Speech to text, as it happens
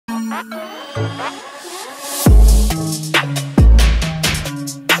What's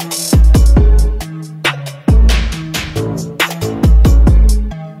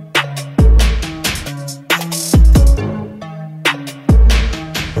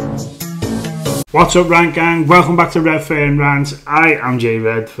up, Rant Gang? Welcome back to Redfern Rants. I am Jay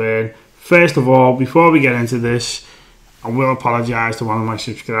Redfern. First of all, before we get into this, I will apologise to one of my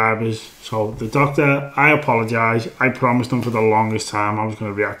subscribers. So, the doctor, I apologise. I promised him for the longest time I was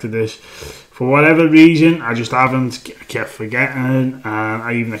going to react to this. For whatever reason, I just haven't. I kept forgetting, and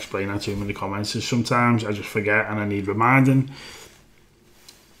I even explained that to him in the comments. So sometimes I just forget and I need reminding.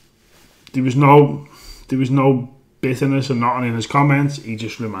 There was no bitterness or nothing in his comments. He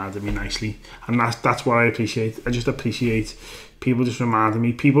just reminded me nicely, and that's what I appreciate. I just appreciate people just reminding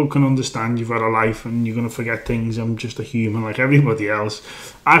me. People can understand you've got a life and you're going to forget things. I'm just a human like everybody else.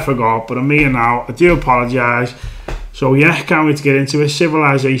 I forgot, but I'm here now. I do apologise. So yeah, can't wait to get into it.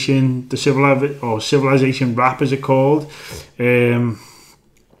 Civilization, Civilization Rap is it called. Yeah,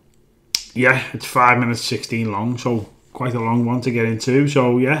 it's 5 minutes 16 long, so quite a long one to get into.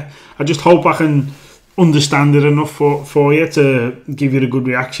 So yeah, I just hope I can understand it enough for you to give you a good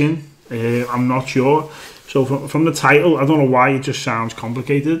reaction. I'm not sure. So from the title, I don't know why it just sounds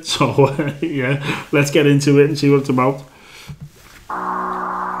complicated. So yeah, let's get into it and see what it's about.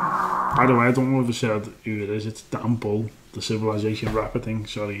 By the way, I don't know if I said who it is. It's Dan Bull, the Civilization rapper thing.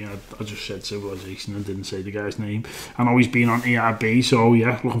 Sorry, I just said Civilization and didn't say the guy's name. I know he's been on ERB, so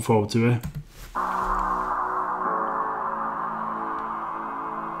yeah, looking forward to it.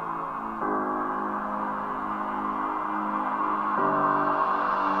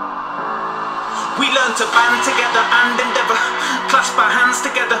 We learn to band together and endeavour, clasp our hands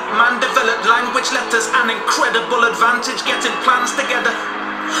together. Man developed language letters, an incredible advantage getting plans together.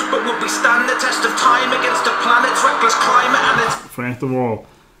 But would we stand the test of time against a planet's reckless climate and its... First of all,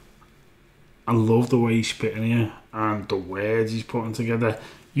 I love the way he's spitting here and the words he's putting together.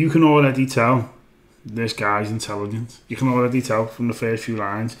 You can already tell this guy's intelligent. You can already tell from the first few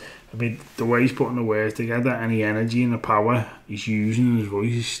lines. I mean, the way he's putting the words together and the energy and the power he's using in his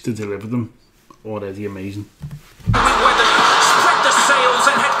voice to deliver them. Already amazing. Spread the sails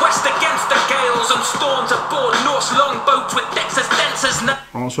and head west against the gales and storms aboard Norse longboats with decks as dense as...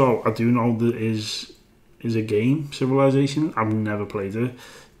 Also, I do know there is a game, Civilization. I've never played it.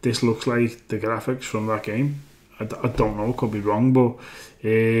 This looks like the graphics from that game. I don't know, could be wrong, but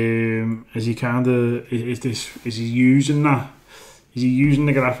is he using that? Is he using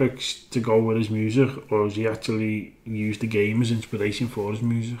the graphics to go with his music, or has he actually used the game as inspiration for his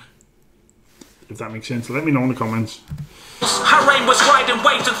music? If that makes sense, let me know in the comments. Her aim was riding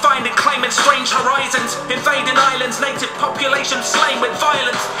waves and finding, claiming strange horizons, invading islands, native population slain with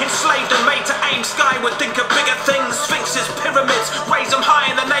violence, enslaved and made to aim skyward, think of bigger things, sphinxes, pyramids, raise them high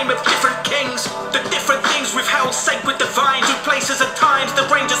in the name of different kings. The different things we've held sacred divine, through places at times, the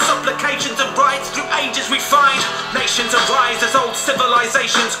range of supplications and rites, through ages we find. Nations arise as old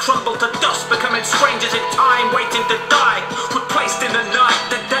civilizations crumble to dust, becoming strangers in time, waiting to die. Replaced in the night,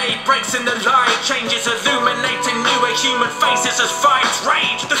 the day breaks in the light, changes illuminating new age human faces as fights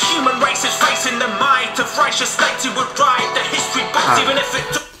rage. The human race is facing the might of righteous states who would write the history books, even if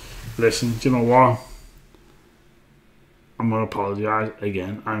it... Listen, do you know what? I'm going to apologise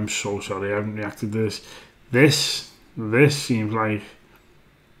again. I'm so sorry I haven't reacted to this. This seems like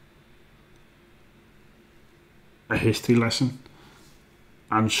a history lesson.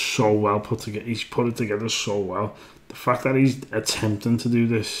 And so well put together. He's put it together so well. The fact that he's attempting to do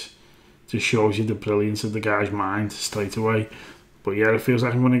this just shows you the brilliance of the guy's mind straight away. But yeah, it feels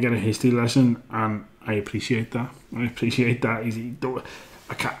like I'm going to get a history lesson, and I appreciate that. I appreciate that.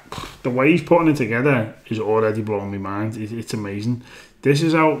 The way he's putting it together is already blowing my mind. It's amazing. This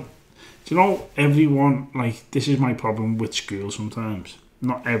is how... Do you know, everyone... Like, this is my problem with school sometimes.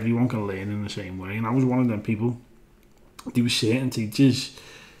 Not everyone can learn in the same way. And I was one of them people. There were certain teachers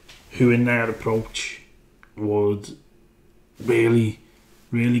who in their approach would really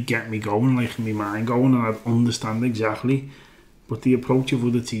get me going, like my mind going, and I'd understand exactly. But the approach of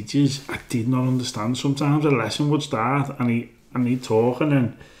other teachers, I did not understand. Sometimes a lesson would start and he'd talk, and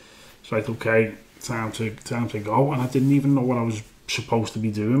then it's like, okay, time to go, and I didn't even know what I was supposed to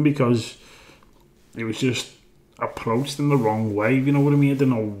be doing because it was just approached in the wrong way, you know what I mean? I didn't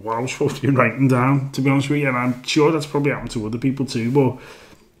know what I was supposed to be writing down, to be honest with you, and I'm sure that's probably happened to other people too, but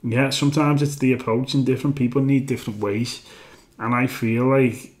yeah, sometimes it's the approach, and different people need different ways. And I feel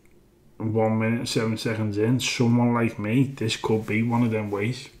like 1 minute and 7 seconds in, someone like me, this could be one of them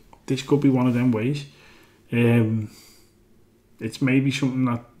ways. This could be one of them ways. It's maybe something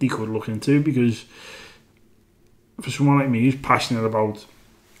that they could look into, because for someone like me who's passionate about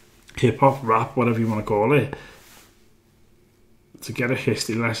hip hop, rap, whatever you want to call it, to get a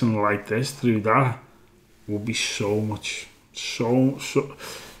history lesson like this through that would be so much, so.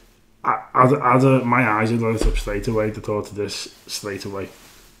 My eyes would light up straight away. The thought of this straight away.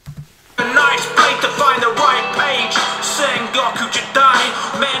 A nice blade to find the right page. Sengoku Jidai,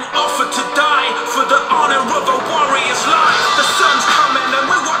 men offer to die for the honor of a warrior's life. The sun's coming and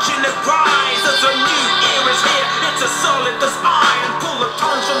we're watching it rise. As a new era's here, it's as solid as iron. Pull the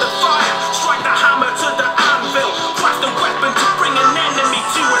tongues from the fire, strike the hammer to the anvil. Craft a weapon to bring an enemy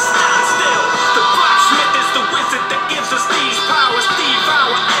to a standstill. The blacksmith is the wizard that gives us these powers.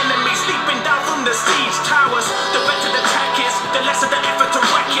 Devour enemies leaping down from the siege towers. The better the tech is, the lesser the effort to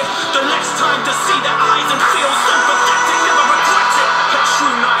wreck it. The less time to see the eyes and feel sympathetic. Never regret it. A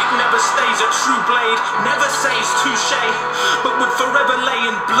true knight never stays a true blade. Never says touche, but would forever lay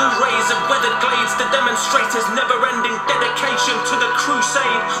in Blu-rays of weathered glades to demonstrate his never-ending dedication to the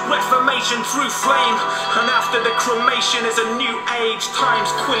crusade. Reformation through flame, and after the cremation is a new age. Time's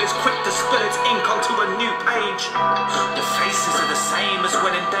quill is quick to spill its ink onto a new page. The faces are the same as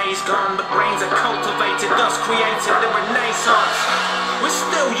when in days gone, but brains are cultivated, thus created the Renaissance. We're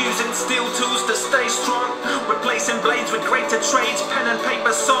still using steel tools to stay strong, replacing blades with greater trades, pen and paper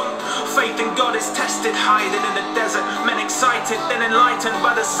song. Faith in God is tested, hiding in the desert. Men excited, then enlightened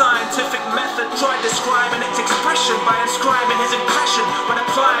by the scientific method. Try describing its expression by inscribing his impression, when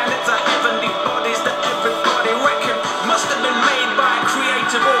applying it to heavenly bodies that everybody reckon must have been made by a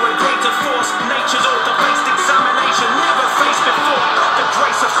creative or a greater force. Nature's author-based examination, never faced before. The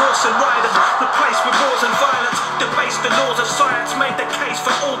grace of horse and rider, replaced with wars and violence. Debased the laws of science, made the case for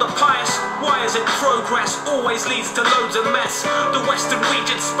all the pious. Why is it progress always leads to loads of mess? The western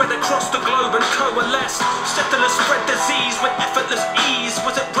regions spread across the globe and coalesce. Settlers spread disease with effortless ease.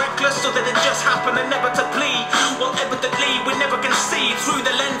 Was it reckless or did it just happen inevitably? Well, evidently we never can see through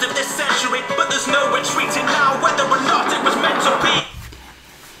the lens of this century, but there's no retreating now, whether or not it was meant to be.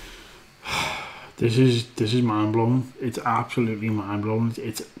 This is mind blowing. It's absolutely mind blowing.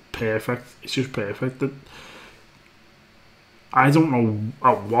 It's perfect. It's just perfect. That I don't know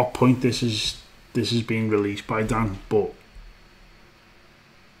at what point this is being released by Dan, but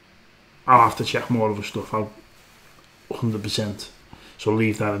I'll have to check more of the stuff out 100%. So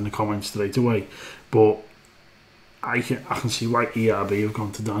leave that in the comments straight away. But I can see why ERB have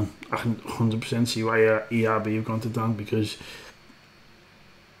gone to Dan. I can 100% see why ERB have gone to Dan, because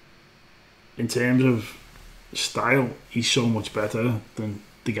in terms of style, he's so much better than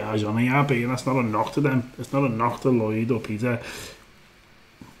the guys on ERB, and that's not a knock to them. It's not a knock to Lloyd or Peter,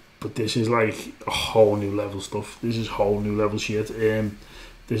 but this is like a whole new level stuff. This is whole new level shit.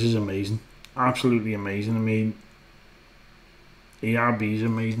 This is amazing, absolutely amazing. I mean, ERB is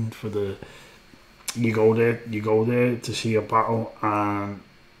amazing for the. You go there to see a battle, and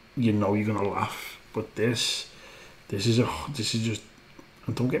you know you're gonna laugh. But this is just.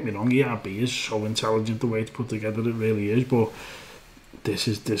 And don't get me wrong, ERB is so intelligent the way it's put together. It really is, but. This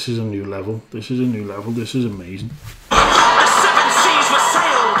is a new level. This is a new level. This is amazing. The seven seas were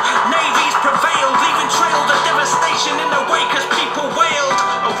sailed, navies prevailed, leaving trails of devastation in the wake as people wailed.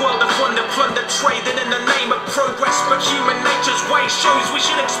 A world of wonder, plunder, traded in the name of progress, but human nature's way shows we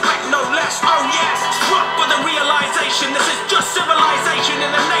should expect no less. Oh yes, struck with the realization this is just civilization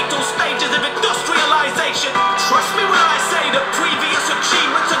in the natal stages of industrialization. Trust me when I say the previous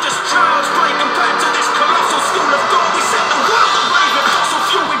achievements are just child's play compared to this colossal school of thought. We set the world ablaze with fossil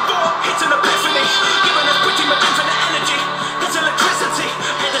fuel we bought. It's an epiphany, giving us pretty much infinite energy. It's electricity.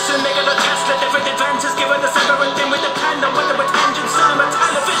 Edison, Nikola Tesla, different inventors giving us everything we depend on, whether it's engines, cinema,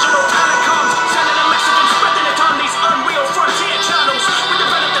 television or telecoms. Sending a message and spreading it on these unreal frontier channels. We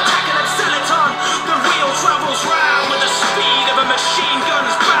developed the tech and then sell it on. The wheel travels round with the speed of a machine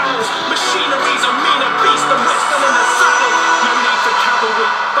gun's barrels. Machinery's a meaner beast than Western in the saddle. No need for cavalry.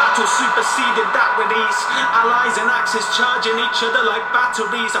 Battle superseded that with ease. Allies and axes charging each other like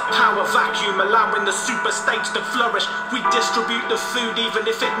batteries. A power vacuum allowing the super states to flourish. We distribute the food even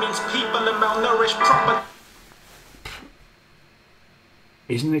if it means people are malnourished. Proper.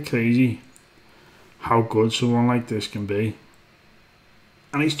 Isn't it crazy how good someone like this can be?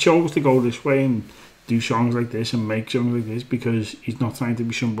 And he's chose to go this way and do songs like this and make songs like this because he's not trying to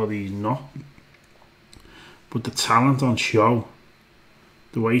be somebody he's not. But the talent on show,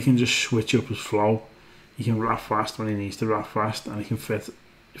 the way he can just switch up his flow, he can rap fast when he needs to rap fast, and he can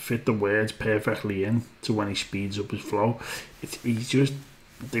fit the words perfectly in to when he speeds up his flow. He's just,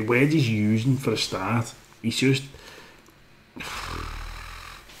 the words he's using for a start, he's just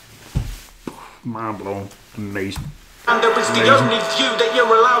mind blown, amazing. There is the only view that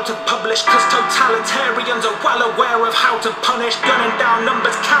you're allowed to publish, cause totalitarians are well aware of how to punish, gunning down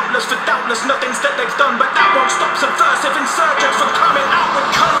numbers countless for doubtless nothings that they've done, but that won't stop subversive insurgents from coming out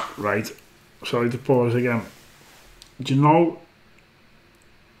with Right, sorry to pause again. Do you know,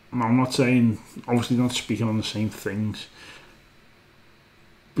 I'm not saying, obviously not speaking on the same things,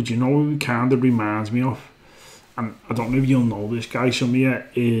 but you know who kind of reminds me of, and I don't know if you'll know this guy, some of you,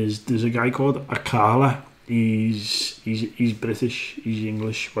 there's a guy called Akala. He's British, he's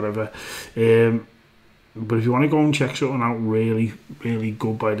English, whatever. But if you want to go and check something out really, really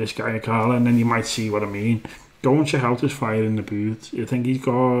good by this guy Akala, and then you might see what I mean, go and check out his Fire in the Boots. I think he's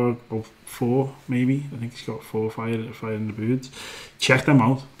got 4, maybe. I think he's got 4 Fire in the Boots. Check them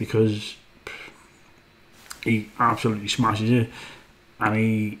out, because he absolutely smashes it. And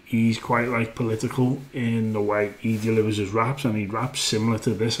he's quite like political in the way he delivers his raps, and he raps similar to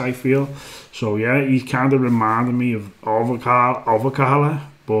this, I feel. So yeah, he kind of reminded me of Akala,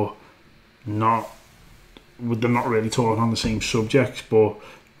 but not. They're not really talking on the same subjects, but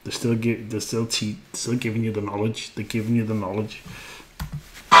they're still giving you the knowledge. They're giving you the knowledge.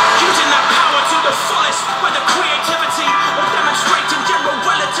 using that power to the fullest, whether creativity or demonstrating general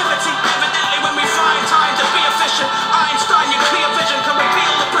relativity. Evidently, when we find time to be efficient, Einstein nuclear vision can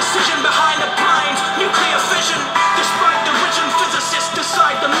reveal the precision behind the blind nuclear fission. Despite derision, physicists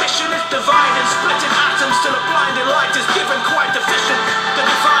decide the mission is divided, splitting atoms till a blinding light is given quite efficient. The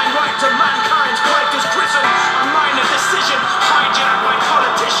divine right to mankind's life is prison, a minor decision hijacked by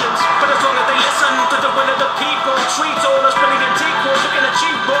politicians. But as long as they listen to the will of the people, treat all as brilliant equals, we can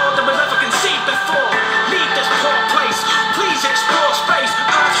achieve more than we've ever conceived before. Leave this poor place, please explore space.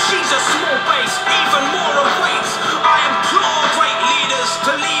 Earth, she's a small base, even more awaits. I implore great leaders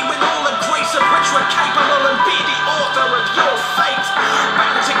to lead with all the grace of which we're capable, and be the author of your fate.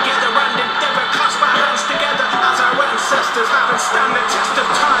 Band together and endeavor, clasp our hands together as our ancestors have, and stand the test of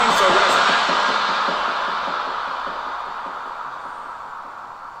time forever.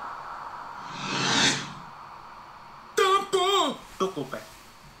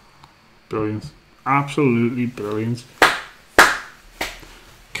 Brilliant, absolutely brilliant.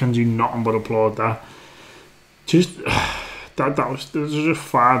 Can do nothing but applaud that. Just that was just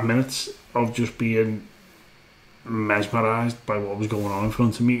 5 minutes of just being mesmerised by what was going on in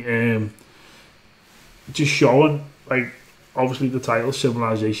front of me. Just showing, like, obviously the title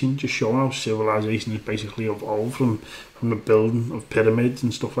Civilization, just showing how civilization is basically evolved from the building of pyramids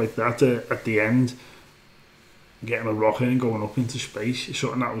and stuff like that to, at the end, getting a rocket and going up into space. It's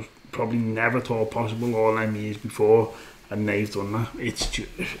something that was probably never thought possible all them years before, and they've done that. It's just,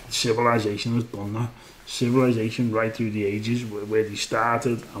 civilization has done that. Civilization right through the ages, where they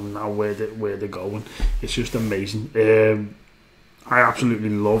started and now where they're going. It's just amazing. I absolutely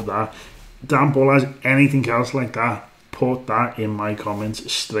love that. Dan Bull has anything else like that, put that in my comments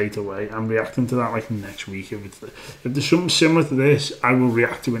straight away. I'm reacting to that like next week. If there's something similar to this, I will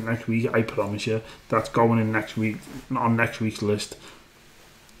react to it next week. I promise you. That's going in next week, on next week's list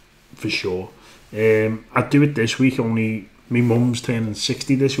for sure. I'd do it this week, only my mum's turning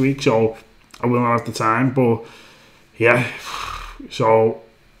 60 this week, so I will not have the time. But yeah, so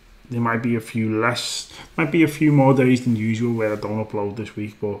there might be a few more days than usual where I don't upload this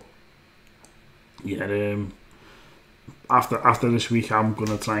week. But yeah, after this week, I'm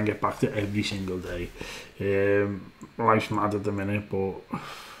gonna try and get back to every single day. Life's mad at the minute, but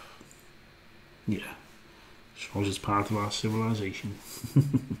yeah, I suppose it's part of our civilization.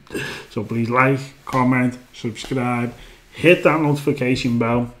 So please like, comment, subscribe, hit that notification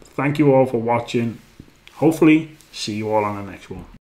bell. Thank you all for watching. Hopefully see you all on the next one.